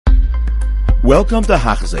Welcome to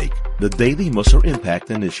Hachzik, the Daily Musar Impact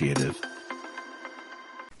Initiative.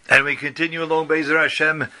 And we continue along Be'ezer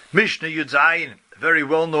Hashem, Mishnah Yud Zayin, very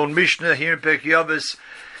well-known Mishnah here in Pirkei Avos,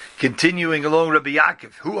 continuing along Rabbi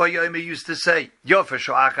Yaakov, who Hayome used to say,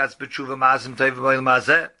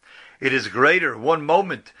 it is greater, one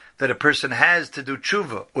moment, that a person has to do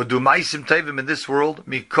tshuva, or do maisim tevim in this world,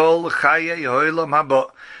 mikol chaye ha'olam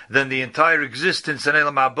haba, than the entire existence in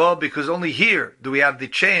Olam haba, because only here do we have the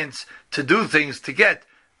chance to do things to get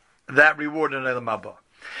that reward in Olam haba.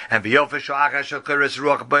 And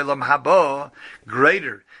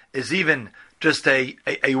greater is even just a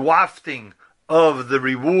wafting of the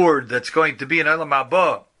reward that's going to be in Olam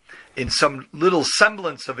haba, in some little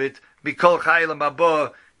semblance of it, mikol chaye Olam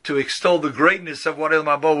haba, to extol the greatness of what Olam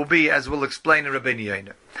haba will be, as we'll explain in Rabbeinu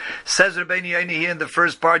Yonah. Says Rabbeinu Yonah here in the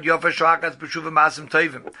first part,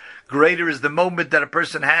 greater is the moment that a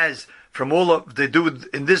person has from all of they do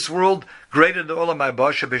in this world, greater than Olam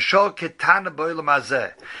haba.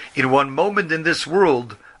 In one moment in this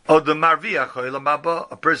world,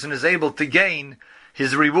 a person is able to gain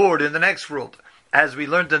his reward in the next world. As we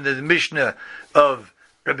learned in the Mishnah of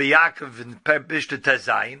Rabbi Yaakov in Mishnah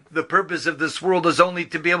Tezayin, the purpose of this world is only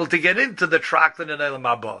to be able to get into the Traklin and Olam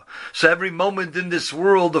haba. So every moment in this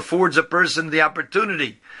world affords a person the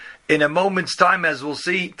opportunity, in a moment's time, as we'll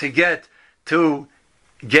see, to get to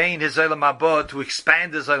gain his Olam haba, to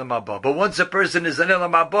expand his Olam haba. But once a person is in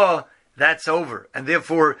Olam haba, that's over. And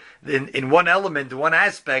therefore, in one element, one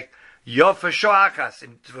aspect, Yofa Shoachas,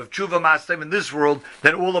 in Tshuva Mastem in this world,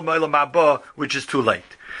 then Olam haba, which is too late.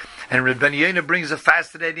 And Rabbeinu Yonah brings a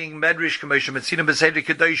fascinating medrash, Kameshim Etzinim B'Seder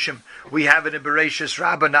Kedoshim. We have it in Bereshis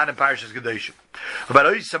Rabbah, not in Parashas Kedoshim. About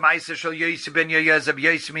Oisa Ma'aser Shel Yosef ben Yoyezeb,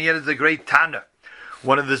 Yosef ben Yoyezeb, the great Tana,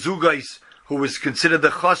 one of the Zugais, who was considered the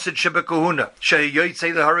Chassid Shebekahuna, Shei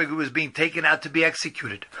Yotzei the Harag, who was being taken out to be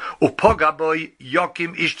executed. Upogaboy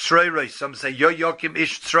Yokim Ish Tzroiros. Some say Yokim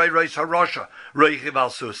Ish Tzroiros Harosha Roichiv al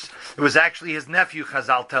Sus. It was actually his nephew,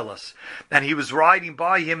 Chazal tell us, and he was riding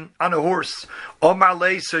by him on a horse. Omar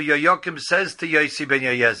Lei, so Yokim says to Yosef ben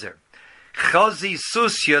Yoyezer, Chazi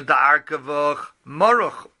Susya da Arkavoch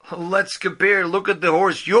Maruch. Let's compare. Look at the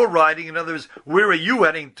horse you're riding. In other words, where are you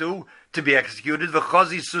heading to be executed?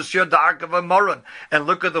 V'chazi susya da'arkava moron. And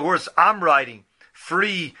look at the horse I'm riding,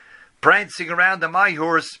 free, prancing around on my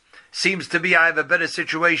horse. Seems to be I have a better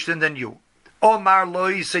situation than you. Omar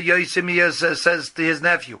Loi Yosim says to his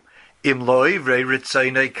nephew, Im Loi Vrei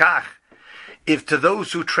Ritzaynei Kach. If to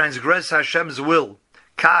those who transgress Hashem's will,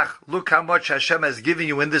 Kach, look how much Hashem has given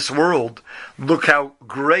you in this world. Look how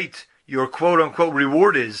great your quote-unquote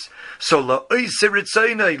reward is. So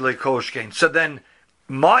then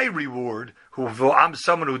my reward, I'm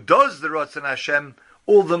someone who does the Ratzon Hashem,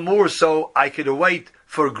 all the more so I could await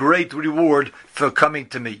for great reward for coming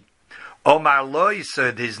to me. Omar Loi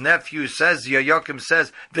said, his nephew says, Yoakim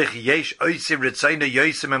says,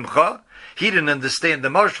 he didn't understand the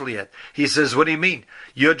marshal yet. He says, what do you mean?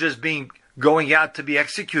 You're just going out to be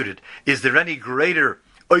executed. Is there any greater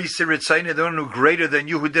the one who greater than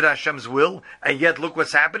you who did Hashem's will, and yet look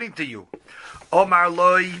what's happening to you? Omar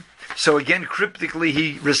Loi. So again, cryptically,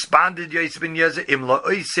 he responded, Yosef ben Yoyezer,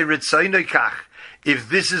 if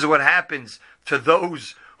this is what happens to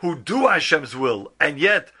those who do Hashem's will, and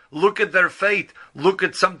yet look at their fate, look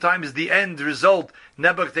at sometimes the end result.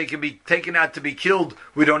 Nebuch, they can be taken out to be killed.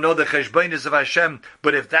 We don't know the cheshbonos of Hashem,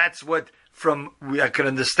 but if that's what I can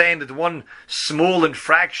understand that one small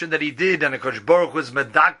infraction that he did, and Hakadosh Baruch was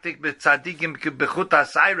medaktik b'tzadikim b'chut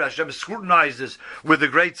hasayra, Hashem scrutinizes with the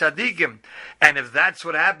great tzadikim, and if that's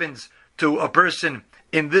what happens to a person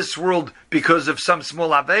in this world because of some small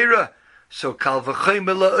aveira, so kal v'chayim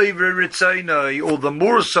la'oivre ritzaynai, all the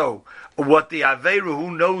more so what the aveira,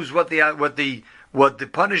 who knows what the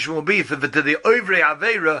punishment will be to the oivre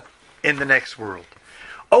aveira in the next world.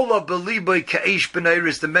 Ola beliboy kaish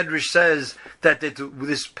benairis, the Medrash says that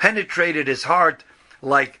this penetrated his heart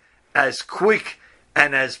like as quick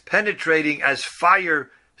and as penetrating as fire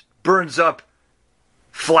burns up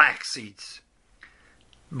flax seeds,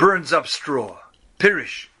 burns up straw.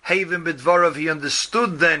 Pirish, Havim b'dvarav, he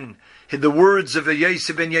understood then the words of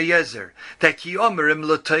Yosef ben Yoyezer, that ki omerim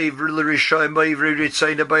l'teiv l'rishoyim b'ivri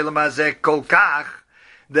ritzayna b'olam hazeh kol kach,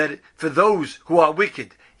 that for those who are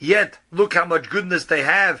wicked, yet look how much goodness they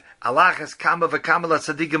have. Allah has kama v'kama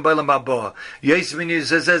l'tzadikim b'olam haba. Yosef ben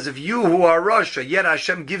Yoyezer says, if you who are Rasha, yet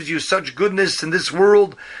Hashem gives you such goodness in this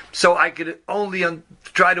world, so I could only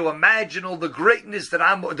try to imagine all the greatness that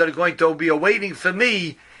are going to be awaiting for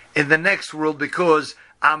me in the next world, because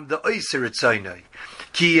am the Oiser Etzainai.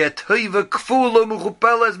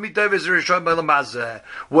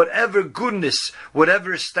 Whatever goodness,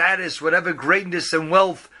 whatever status, whatever greatness and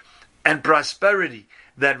wealth and prosperity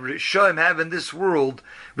that Rishoim have in this world,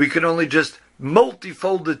 we can only just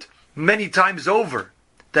multifold it many times over.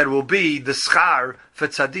 That will be the schar for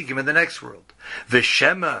tzaddikim in the next world.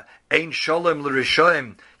 V'shema ein shalom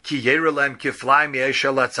l'rishoim ki yerelem kiflaim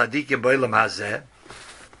yeshel tzaddikim b'olam hazeh.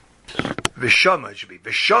 V'shema, it should be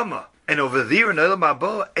v'shema. And over there in Olam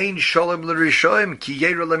Haba, ein shalom l'rishoim ki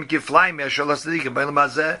yerelem kiflaim yeshel tzaddikim b'olam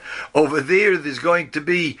hazeh. Over there's going to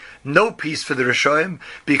be no peace for the rishoim,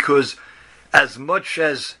 because as much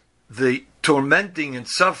as the tormenting and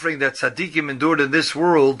suffering that tzaddikim endured in this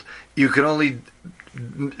world, you can only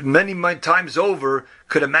many times over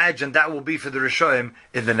could imagine that will be for the Rishoim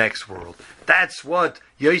in the next world. That's what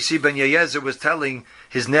Yossi ben Yezer was telling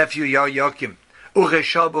his nephew Yakim.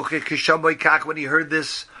 When he heard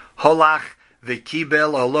this, Holach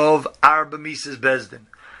v'kibel olov arba mises bezdin.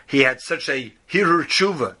 He had such a hirur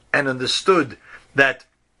tshuva and understood that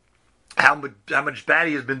how much bad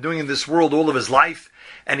he has been doing in this world all of his life,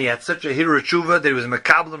 and he had such a hirur tshuva that he was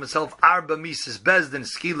mekabel himself arba mises bezdin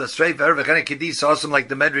skila streif ervechane kedis, awesome, like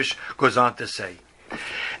the Medrash goes on to say.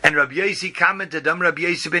 And Rabbi Yossi commented, Rabbi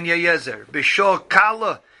Yossi ben Yezer, b'shor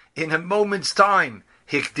kala, in a moment's time,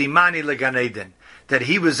 hikdimani legan Eden, that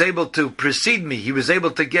he was able to precede me, he was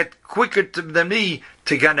able to get quicker than me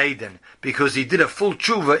to Gan Eden, because he did a full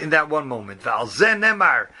tshuva in that one moment. V'al zeh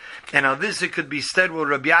nemar, and on this it could be said what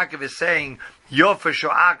Rabbi Yaakov is saying, Yofa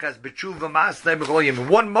sho'akas b'tshuva masnei b'cholim.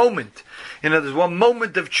 One moment, there's one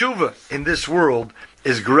moment of tshuva in this world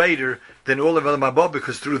is greater than all of Olam Haba,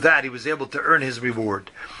 because through that he was able to earn his reward.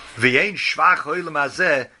 V'yein shvach olam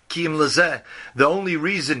hazeh kiim lezeh. The only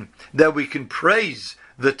reason that we can praise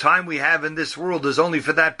the time we have in this world is only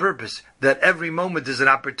for that purpose, that every moment is an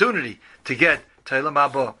opportunity to get to Olam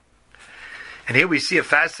Haba. And here we see a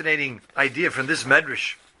fascinating idea from this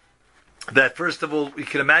Medrash, that first of all, we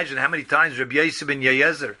can imagine how many times Rabbi Yossi ben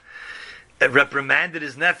Yezer reprimanded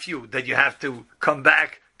his nephew that you have to come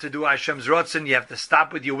back to do Hashem's Ratzon, you have to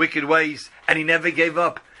stop with your wicked ways, and he never gave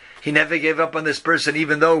up. He never gave up on this person,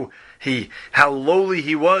 even though how lowly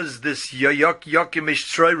he was, this Yakimish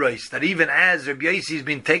Tzroiros, that even as Rabbi Yossi has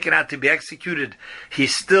been taken out to be executed, he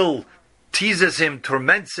still teases him,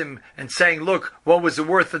 torments him, and saying, look, what was it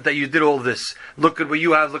worth it that you did all this? Look at what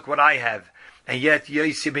you have, look what I have. And yet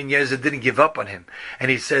Yossi ben Yezer didn't give up on him. And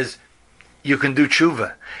he says, you can do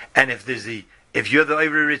tshuva. And if you're the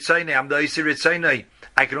Oivri Ritzainai, I'm the Oisi Ritzainai,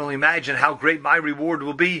 I can only imagine how great my reward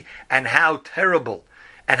will be, and how terrible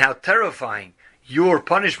and how terrifying your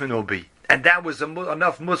punishment will be. And that was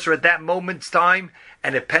enough musar at that moment's time,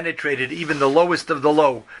 and it penetrated even the lowest of the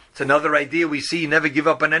low. It's another idea we see: never give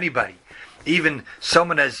up on anybody, even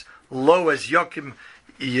someone as low as Yakim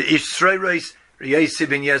Yisraelis. Yossi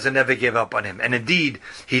ben Yezer never gave up on him, and indeed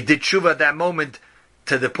he did tshuva at that moment,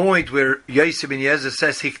 to the point where Yossi ben Yezer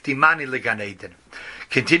says hiktimani legan Eden.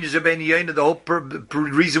 Continues Rabbeinu Yonah, the whole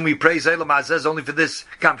reason we praise Olam Hazeh is only for this.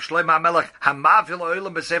 Kam Shlomo HaMelech hamavil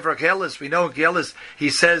olam b'sefer Kehelis. We know in Kehelis he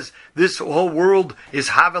says this whole world is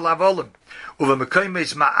havel avolim.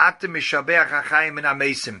 Uv'mekoymes ma'atim mishabeach hachayim min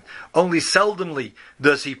hamesim. Only seldomly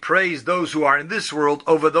does he praise those who are in this world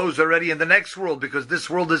over those already in the next world, because this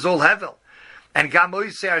world is all hevel. And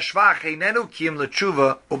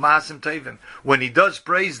when he does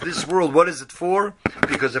praise this world, what is it for?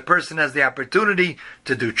 Because a person has the opportunity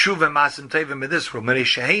to do tshuva masim tevim in this world.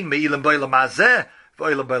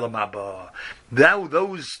 Now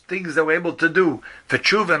those things that we're able to do for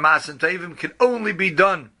tshuva and masim tevim can only be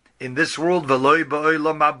done in this world.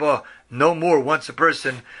 No more once a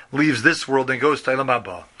person leaves this world and goes to Olam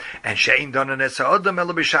Haba. And she'ein danan es ha'adam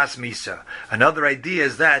ela b'shas misa. Another idea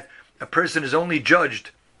is that a person is only judged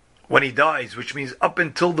when he dies, which means up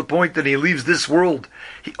until the point that he leaves this world,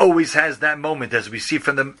 he always has that moment, as we see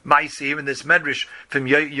from the Maaseh here in this Medrash, from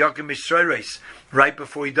Yakim Yisraelis. Right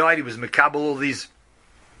before he died, he was mekabel all these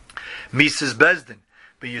Mises Bezdin.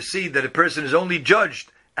 But you see that a person is only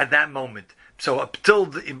judged at that moment. So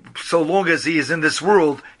so long as he is in this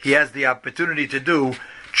world, he has the opportunity to do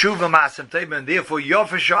tshuva masam teva, and therefore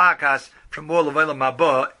yofish akas from all of Olam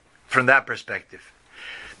Haba from that perspective.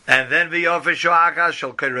 And then v'yofish akas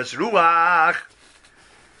shel keres ruach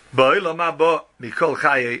ba'olam haba mikol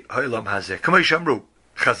chaye ha'olam hazeh. K'may shamru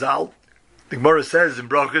Chazal, the Gemara says in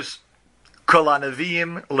Brachos, kol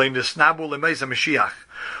hanavim le'nisnabu le'meis HaMashiach.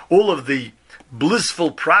 All of the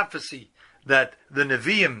blissful prophecy that the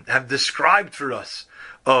Nevi'im have described for us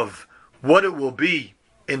of what it will be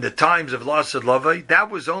in the times of Lasad Lavai, that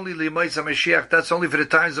was only Limaisa Mashiach. That's only for the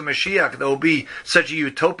times of Mashiach. There will be such a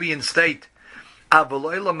utopian state.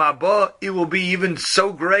 Avaloila Maba, it will be even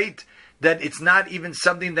so great that it's not even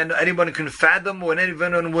something that anyone can fathom. When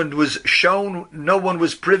anyone was shown, no one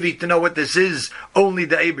was privy to know what this is, only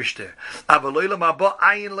the Eibishter.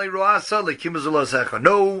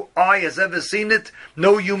 No eye has ever seen it,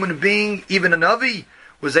 no human being, even a Navi,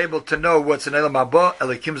 was able to know what's in Elam Haba,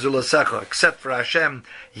 Elikim Zulasecha, except for Hashem,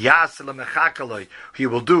 Yas Elamechakaloi, He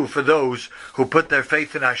will do for those who put their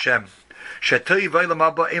faith in Hashem.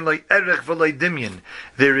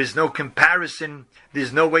 There is no comparison,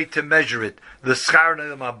 there's no way to measure it. The schar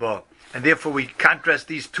Elam Haba. And therefore we contrast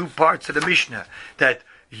these two parts of the Mishnah, that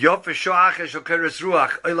Elam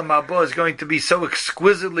Haba is going to be so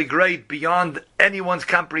exquisitely great beyond anyone's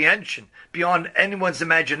comprehension, beyond anyone's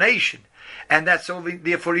imagination. And that's only,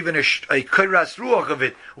 therefore even a kiras ruach of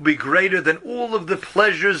it will be greater than all of the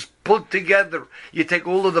pleasures put together. You take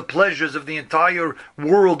all of the pleasures of the entire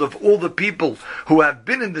world, of all the people who have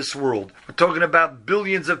been in this world. We're talking about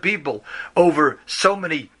billions of people over so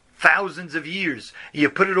many thousands of years. You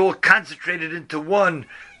put it all concentrated into one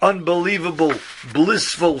unbelievable,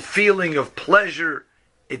 blissful feeling of pleasure.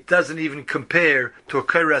 It doesn't even compare to a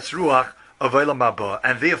kiras ruach of Elam Haba.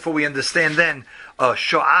 And therefore we understand then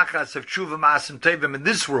sho'achas of tshuva ma'asim tevim in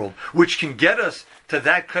this world, which can get us to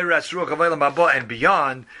that kiras ruach of Elam Haba and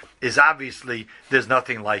beyond, is obviously there's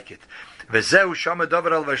nothing like it. How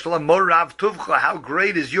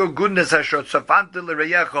great is your goodness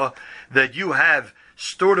that you have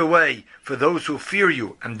stored away for those who fear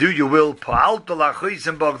you and do your will,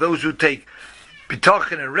 those who take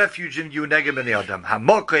bitachon and refuge in you, negem b'nei adam.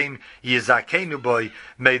 Hamokim yizakenu boy.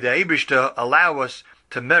 May the Eibishter allow us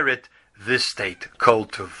to merit this state. Kol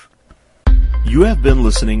Tuv. You have been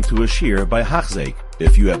listening to a shir by Hachzeik.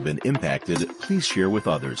 If you have been impacted, please share with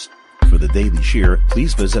others. For the daily shir,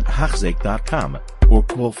 please visit Hachzeik.com or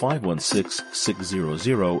call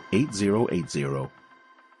 516-600-8080.